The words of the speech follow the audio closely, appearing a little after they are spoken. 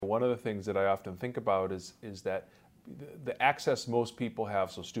one of the things that I often think about is that the access most people have,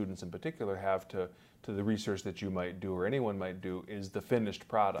 so students in particular have to the research that you might do or anyone might do, is the finished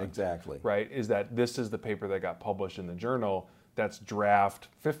product. Exactly. Right? Is that this is the paper that got published in the journal, that's draft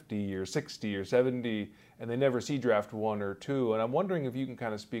 50 or 60 or 70, and they never see draft 1 or 2. And I'm wondering if you can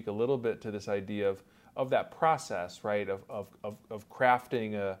kind of speak a little bit to this idea of that process, right, of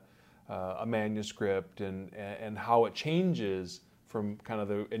crafting a manuscript and how it changes from kind of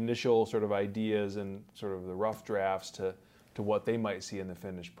the initial sort of ideas and sort of the rough drafts to what they might see in the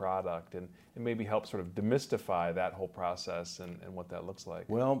finished product, and maybe help sort of demystify that whole process and what that looks like.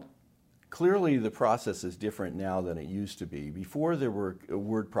 Well, clearly the process is different now than it used to be. Before there were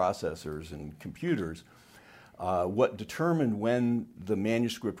word processors and computers, what determined when the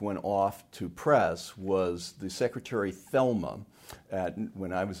manuscript went off to press was the Secretary Thelma.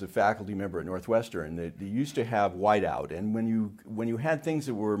 When I was a faculty member at Northwestern, they used to have whiteout, and when you had things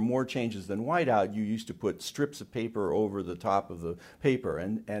that were more changes than whiteout, you used to put strips of paper over the top of the paper,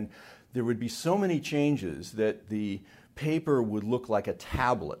 and there would be so many changes that the paper would look like a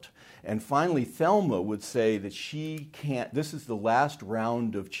tablet. And finally, Thelma would say that she can't, this is the last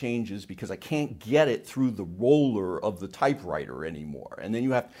round of changes because I can't get it through the roller of the typewriter anymore. And then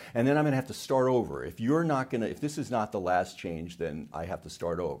I'm going to have to start over. If this is not the last change, then I have to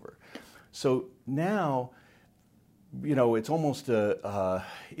start over. So now, it's almost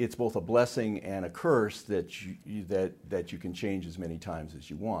it's both a blessing and a curse that you can change as many times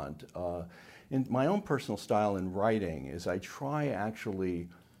as you want. In my own personal style in writing is I try actually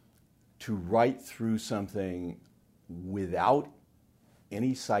to write through something without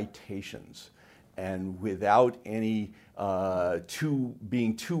any citations and without any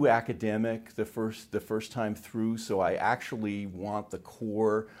being too academic the first time through. So I actually want the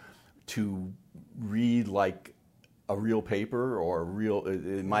core to read like a real paper or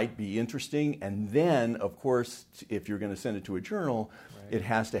it might be interesting, and then of course if you're going to send it to a journal, right, it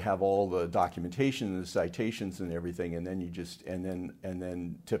has to have all the documentation and the citations and everything, and then you just and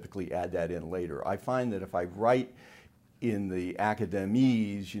then typically add that in later. I find that if I write in the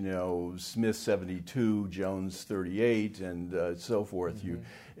academies, Smith 72, Jones 38, and so forth,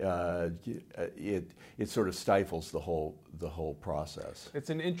 it sort of stifles the whole process. I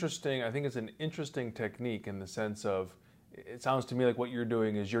think it's an interesting technique in the sense of, it sounds to me like what you're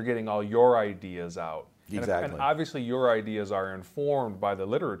doing is you're getting all your ideas out. Exactly. And obviously your ideas are informed by the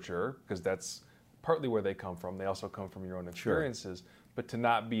literature, because that's partly where they come from. They also come from your own experiences. Sure. But to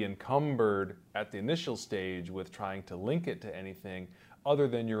not be encumbered at the initial stage with trying to link it to anything other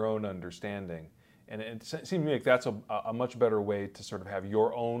than your own understanding. And it seems to me like that's a much better way to sort of have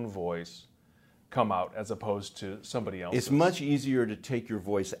your own voice come out as opposed to somebody else's. It's much easier to take your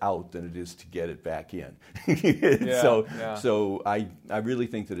voice out than it is to get it back in. So I really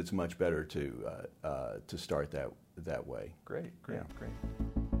think that it's much better to start that way. Great.